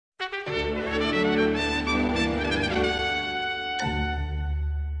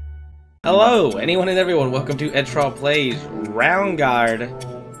Hello, anyone and everyone. Welcome to Edtrawl Plays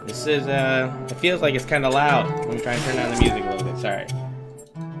Roundguard. This is, it feels like it's kind of loud. Let me try and turn down the music a little bit. Sorry.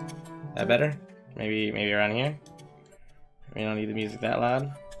 That better? Maybe around here? We don't need the music that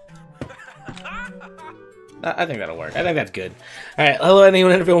loud. I think that'll work. I think that's good. Alright, hello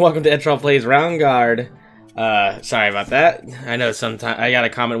anyone and everyone. Welcome to Edtrawl Plays Roundguard. Sorry about that. I know sometimes I got a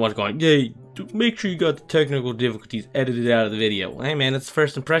comment once going, "Yay, make sure you got the technical difficulties edited out of the video." Well, hey man, it's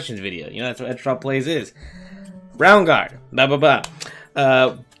first impressions video. You know, that's what Edtrawl Plays is. Roundguard. Blah blah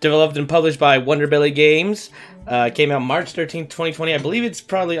blah. Developed and published by Wonderbelly Games. Came out March 13th, 2020. I believe it's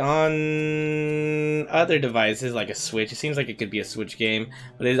probably on other devices like a Switch. It seems like it could be a Switch game,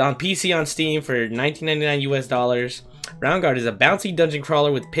 but it's on PC on Steam for $19.99 US. Roundguard is a bouncy dungeon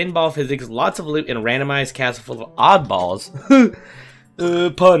crawler with pinball physics, lots of loot, and a randomized castle full of oddballs.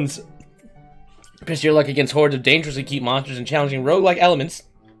 Puns. Press your luck against hordes of dangerously cute monsters and challenging roguelike elements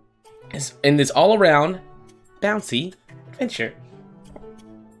in this all-around bouncy adventure.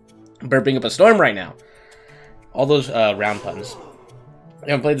 Burping up a storm right now. All those round puns. You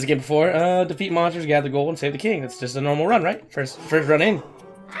haven't played this game before? Defeat monsters, gather gold, and save the king. That's just a normal run, right? First run in.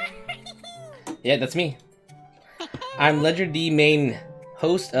 Yeah, that's me. I'm Ledger D, main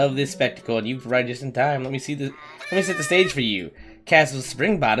host of this spectacle, and you've arrived just in time. Let me set the stage for you. Castle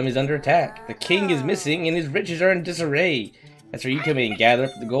Spring Bottom is under attack. The king is missing, and his riches are in disarray. That's where you come in, gather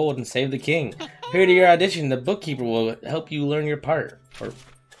up the gold, and save the king. Here to your audition, the bookkeeper will help you learn your part.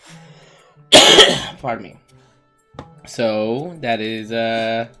 Pardon me. So, that is,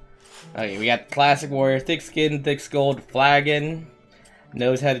 okay, we got the classic warrior, thick skin, thick skulled, flagon.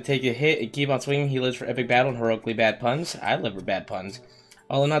 Knows how to take a hit and keep on swinging. He lives for epic battle and heroically bad puns. I live for bad puns.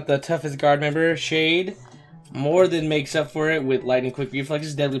 Although not the toughest guard member, Shade more than makes up for it with lightning quick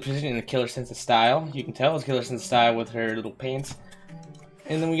reflexes, deadly precision, and a killer sense of style. You can tell it's killer sense of style with her little pants.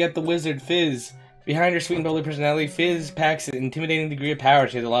 And then we got the wizard, Fizz. Behind her sweet and bubbly personality, Fizz packs an intimidating degree of power.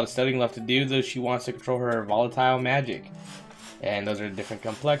 She has a lot of studying left to do, though she wants to control her volatile magic. And those are different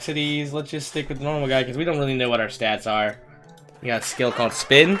complexities. Let's just stick with the normal guy, because we don't really know what our stats are. We got a skill called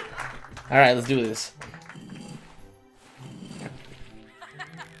Spin. Alright, let's do this.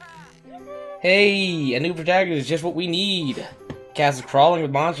 Hey, a new protagonist is just what we need. Castle's crawling with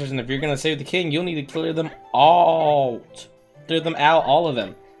monsters, and if you're going to save the king, you'll need to clear them out. Clear them out, all of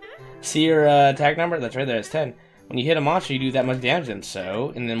them. See your attack number? That's right there, it's 10. When you hit a monster, you do that much damage to them.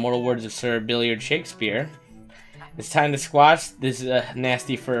 So, in the immortal words of Sir Billiard Shakespeare, it's time to squash this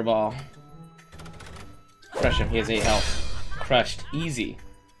nasty furball. Crush him, he has 8 health. Crushed, easy.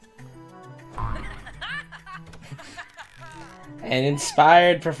 An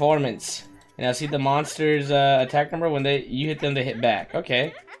inspired performance. And now see the monster's attack number? When you hit them, they hit back.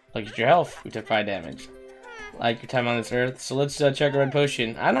 Okay. Look at your health. We took 5 damage. Like your time on this earth. So let's chug a red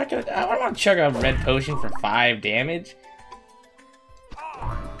potion. I don't want to chug a red potion for 5 damage.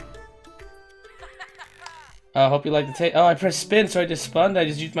 I hope you like the taste. Oh, I pressed spin, so I just spun. I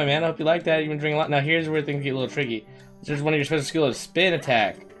just used my mana. I hope you like that. You've been drinking a lot. Now here's where things get a little tricky. This is one of your special skills, spin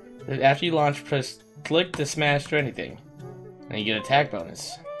attack. After you launch, press click to smash through anything. And you get attack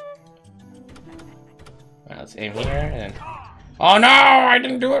bonus. Alright, let's aim here and then. Oh no! I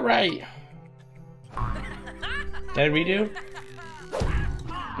didn't do it right! Did I redo?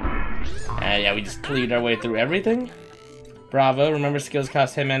 Yeah, we just cleared our way through everything. Bravo. Remember, skills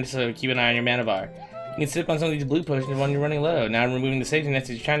cost 10 mana, so keep an eye on your mana bar. You can sip on some of these blue potions when you're running low. Now I'm removing the safety nets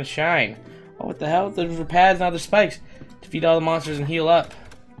as you're trying to shine. Oh, what the hell? Those were pads, now they're spikes. Defeat all the monsters and heal up.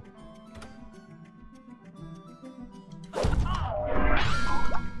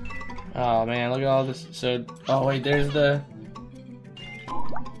 Oh man, look at all this. So, oh wait, there's the...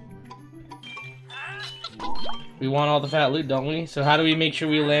 We want all the fat loot, don't we? So how do we make sure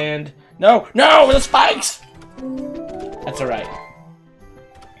we land? No! No! The spikes! That's alright.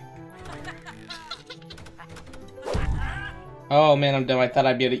 Oh man, I'm dumb. I thought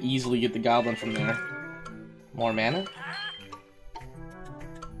I'd be able to easily get the goblin from there. More mana?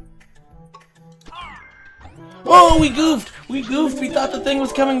 Oh, we goofed! We goofed! We thought the thing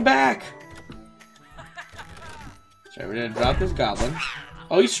was coming back! So we're gonna drop this goblin.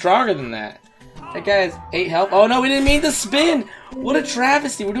 Oh, he's stronger than that. That guy has 8 health. Oh no, we didn't mean to spin! What a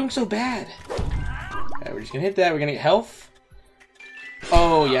travesty! We're doing so bad. Alright, we're just gonna hit that. We're gonna get health.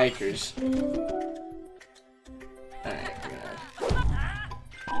 Oh, yikers. Alright,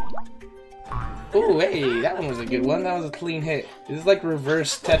 ooh, hey, that one was a good one. That was a clean hit. This is like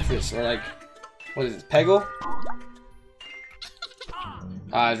reverse Tetris, or like, what is it, Peggle?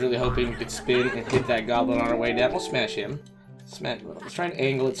 I was really hoping we could spin and hit that goblin on our way down. We'll smash him. Let's try and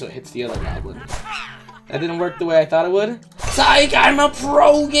angle it so it hits the other goblin. That didn't work the way I thought it would. Psych, I'm a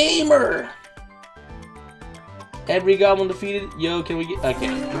pro gamer! Every goblin defeated. Yo, can we get... Okay,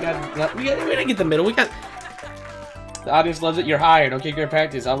 we gotta get the middle. We got... The audience loves it. You're hired. Okay, good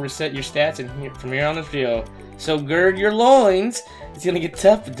practice. I'll reset your stats from here on this video. So gird your loins. It's gonna get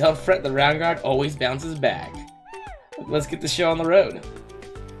tough, but don't fret. The Roundguard always bounces back. Let's get the show on the road.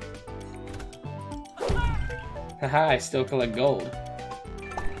 Haha, I still collect gold.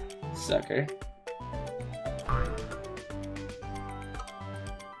 Sucker.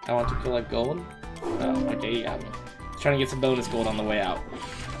 I want to collect gold. Oh, okay, you got me. Trying to get some bonus gold on the way out.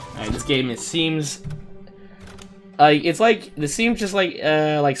 Alright, this game, it seems... this seems just like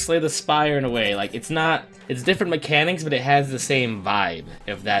Slay the Spire in a way. Like, it's not... It's different mechanics, but it has the same vibe,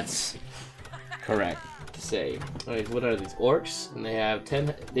 if that's correct to say. Alright, what are these? Orcs? And they have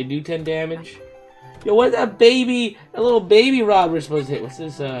 10... They do 10 damage. Yo, what is that baby... That little baby rod we're supposed to hit? What's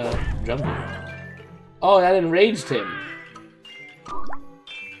this, jump? Oh, that enraged him.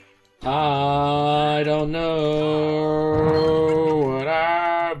 I don't know what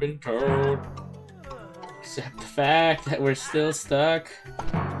I've been told, except the fact that we're still stuck.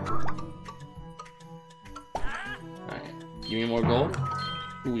 Alright, give me more gold.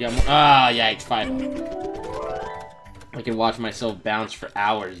 Ooh, we got more. Ah, yikes, 5. I can watch myself bounce for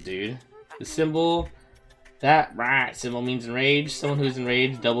hours, dude. The symbol, that right symbol means enraged. Someone who's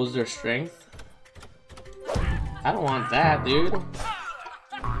enraged doubles their strength. I don't want that, dude.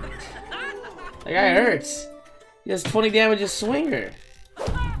 That guy hurts. He has 20 damage a swinger.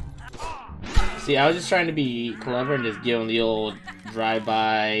 See, I was just trying to be clever and just give him the old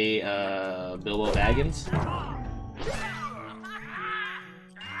drive-by Bilbo Baggins.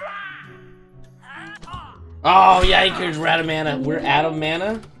 Oh, yikers, we're out of mana. We're out of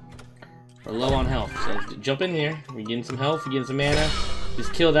mana. We're low on health. So jump in here. We're getting some health, we're getting some mana.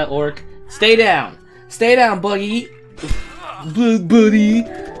 Just kill that orc. Stay down. Stay down, Buggy. Buddy.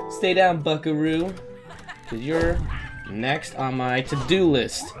 Stay down, Buckaroo, because you're next on my to-do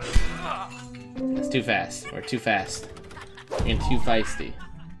list. That's too fast. We're too fast. And too feisty.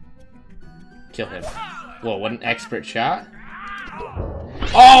 Kill him. Whoa, what an expert shot.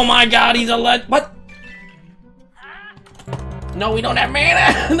 Oh my god, he's a what? No, we don't have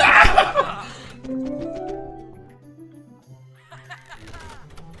mana!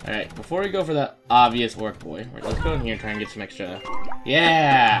 Alright, before we go for that obvious orc boy, let's go in here and try and get some extra...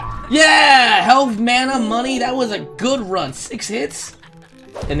 Yeah! Yeah! Health, mana, money, that was a good run. 6 hits?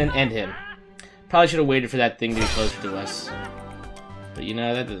 And then end him. Probably should have waited for that thing to be closer to us. But you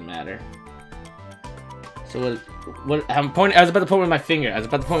know, that doesn't matter. So what I was about to point with my finger. I was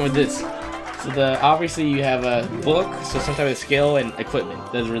about to point with this. So obviously you have a book, so some type of skill and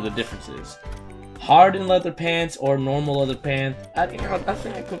equipment. Those are the differences. Hardened leather pants or normal leather pants. I think I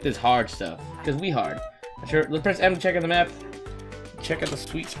equipped this hard stuff because we hard. Sure. Let's press M to check out the map. Check out the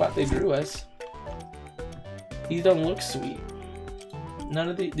sweet spot they drew us. These don't look sweet. None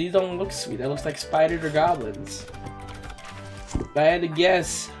of these don't look sweet. That looks like spiders or goblins. If I had to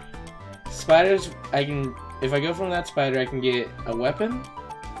guess, spiders. If I go from that spider, I can get a weapon.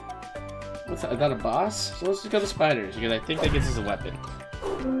 What's that? Is that a boss? So let's just go to spiders because I think that gets us a weapon.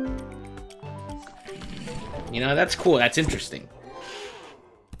 You know, that's cool. That's interesting.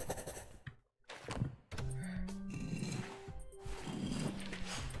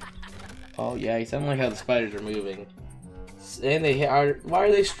 Oh yeah, I don't like how the spiders are moving. And they are. Why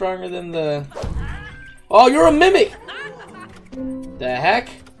are they stronger than the? Oh, you're a mimic. The heck?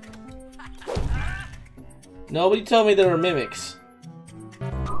 Nobody told me there were mimics.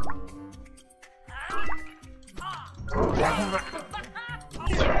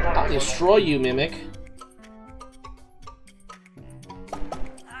 I'll destroy you, mimic.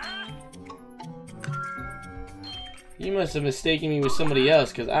 You must have mistaken me with somebody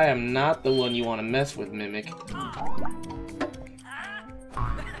else, because I am not the one you want to mess with, Mimic.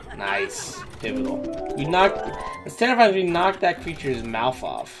 Nice. Pivotal. It's terrifying when we knocked that creature's mouth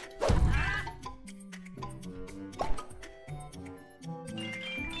off.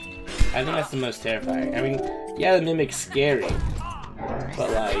 I think that's the most terrifying. I mean, yeah, the Mimic's scary. But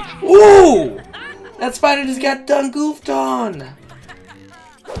like... Ooh! That spider just got done goofed on!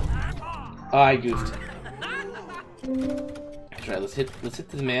 Oh, I goofed. That's right, let's hit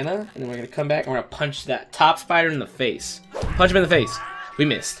the mana, and then we're gonna come back and we're gonna punch that top spider in the face. Punch him in the face. We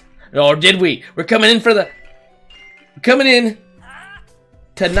missed. Or did we? We're coming in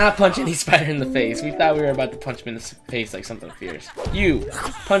to not punch any spider in the face. We thought we were about to punch him in the face like something fierce. You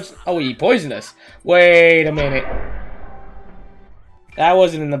punch. Oh, he poisoned us. Wait a minute. That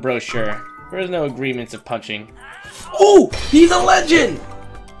wasn't in the brochure. There's no agreements of punching. Oh, he's a legend.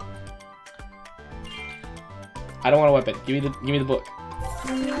 I don't want a weapon. Give me the book.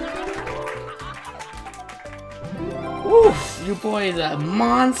 Oof, your boy is a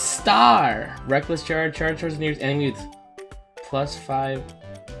monster. Reckless charge towards the nearest enemy with +5.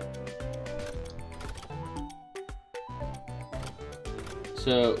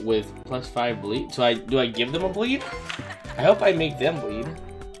 So with +5 bleed. So do I give them a bleed? I hope I make them bleed.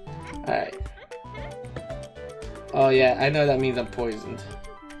 Alright. Oh yeah, I know that means I'm poisoned.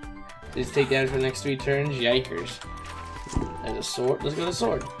 Just take damage for the next 3 turns. Yikers. There's a sword. Let's go to the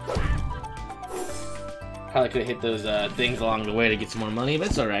sword. Probably could have hit those things along the way to get some more money, but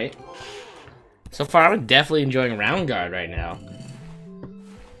it's alright. So far, I'm definitely enjoying Roundguard right now.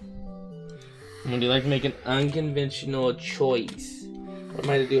 Would you like to make an unconventional choice? What am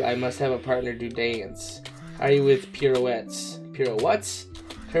I to do? I must have a partner to dance. Are you with pirouettes? Pirouettes?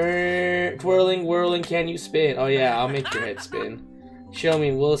 Twirling, whirling, can you spin? Oh yeah, I'll make your head spin. Show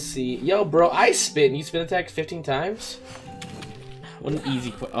me, we'll see. Yo, bro, I spin. You spin attack 15 times? What an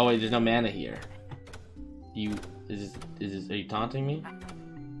easy oh wait, there's no mana here. Are you taunting me?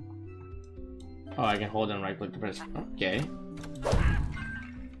 Oh, I can hold down right click to press. Okay.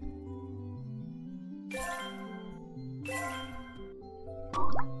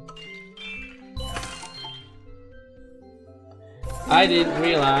 I didn't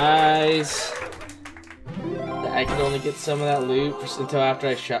realize that I could only get some of that loot until after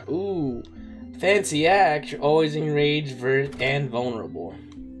I shot. Ooh, fancy axe. You're always enraged, and vulnerable.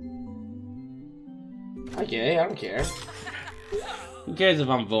 Okay, I don't care. Who cares if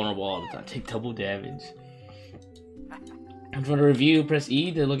I'm vulnerable all the time? Take double damage. And for the review, press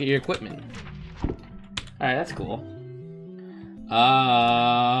E to look at your equipment. Alright, that's cool.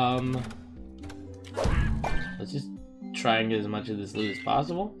 Let's just try and get as much of this loot as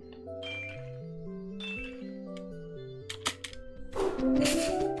possible.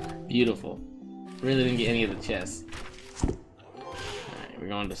 Beautiful. Really didn't get any of the chests. Alright, we're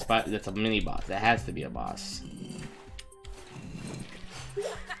going to spot. That's a mini boss. That has to be a boss.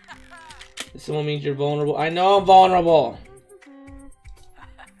 This symbol means you're vulnerable. I know I'm vulnerable.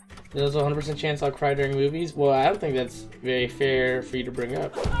 There's a 100% chance I'll cry during movies. Well, I don't think that's very fair for you to bring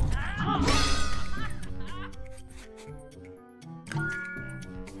up.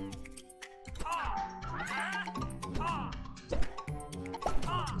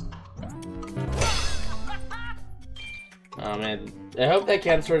 Oh man, I hope that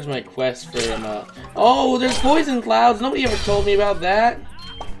counts towards my quest for oh, there's poison clouds. Nobody ever told me about that.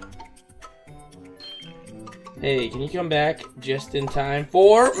 Hey, can you come back just in time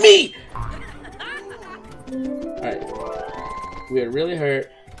for me? Alright. We are really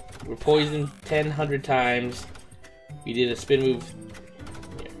hurt. We're poisoned 100 times. We did a spin move.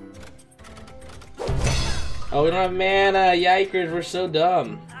 Yeah. Oh, we don't have mana. Yikers, we're so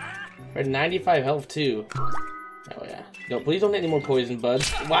dumb. We're at 95 health too. Oh yeah. No, please don't hit any more poison buds.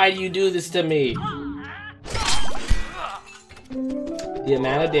 Why do you do this to me? The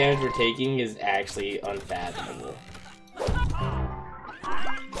amount of damage we're taking is actually unfathomable.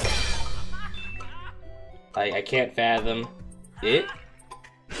 I can't fathom it.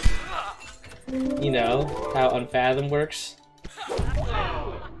 You know how unfathom works?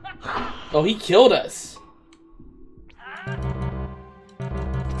 Oh, he killed us!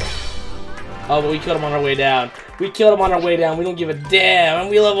 Oh, but we killed him on our way down. We killed him on our way down. We don't give a damn. And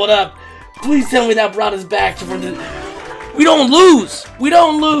we leveled up. Please tell me that brought us back to the... We don't lose! We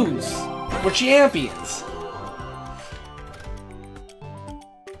don't lose! We're champions!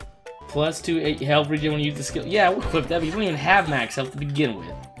 +2 health regen when you use the skill. Yeah, we'll equip that, but you don't even have max health to begin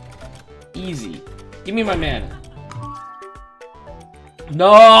with. Easy. Give me my mana.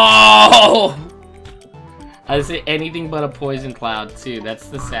 No! I say anything but a poison cloud, too. That's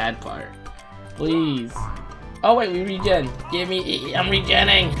the sad part. Please. Oh, wait, we regen. Give me... I'm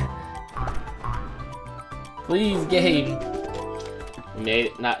regenning! Please, game. We made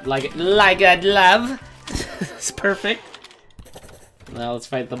it not like I'd love. It's perfect. Now let's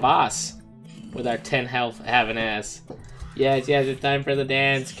fight the boss with our 10 health. Have an ass. Yes, yes, it's time for the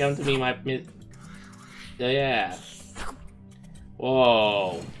dance. Come to me, my. Yeah.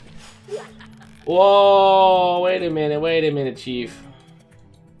 Whoa. Whoa. Wait a minute, Chief.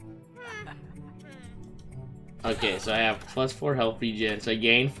 Okay, so I have +4 health regen, so I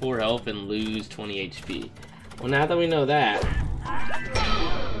gain 4 health and lose 20 HP. Well, now that we know that...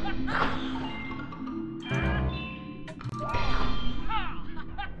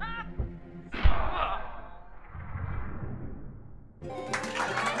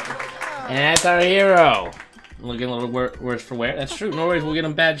 And that's our hero! Looking a little worse for wear. That's true, no worries, we'll get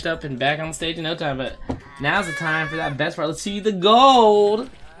him badged up and back on the stage in no time, but now's the time for that best part. Let's see the gold!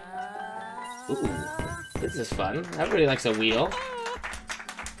 Ooh. This is fun. Everybody likes a wheel.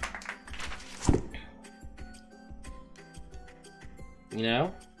 You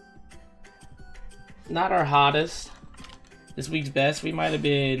know? Not our hottest. This week's best. We might have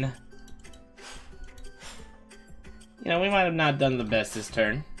been... You know, we might have not done the best this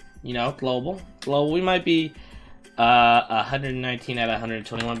turn. You know, global. Global. We might be 119 out of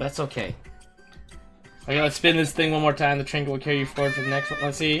 121, but that's okay. Okay, let's spin this thing one more time. The trinket will carry you forward for the next one.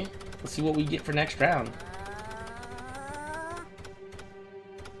 Let's see. Let's see what we get for next round.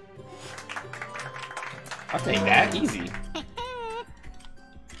 I'll take that. Easy.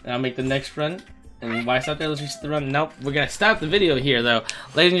 And I'll make the next run. And why stop there? Let's reset the run. Nope. We're going to stop the video here, though.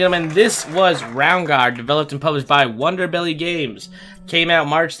 Ladies and gentlemen, this was Roundguard, developed and published by Wonderbelly Games. Came out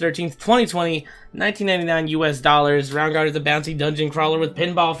March 13th, 2020, $19.99 US dollars. Roundguard is a bouncy dungeon crawler with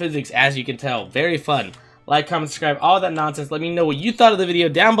pinball physics, as you can tell. Very fun. Like, comment, subscribe, all that nonsense. Let me know what you thought of the video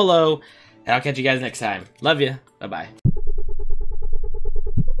down below. And I'll catch you guys next time. Love you. Bye-bye.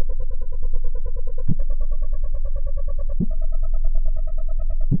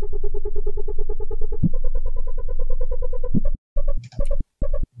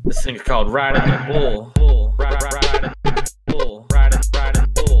 This thing's called riding a bull.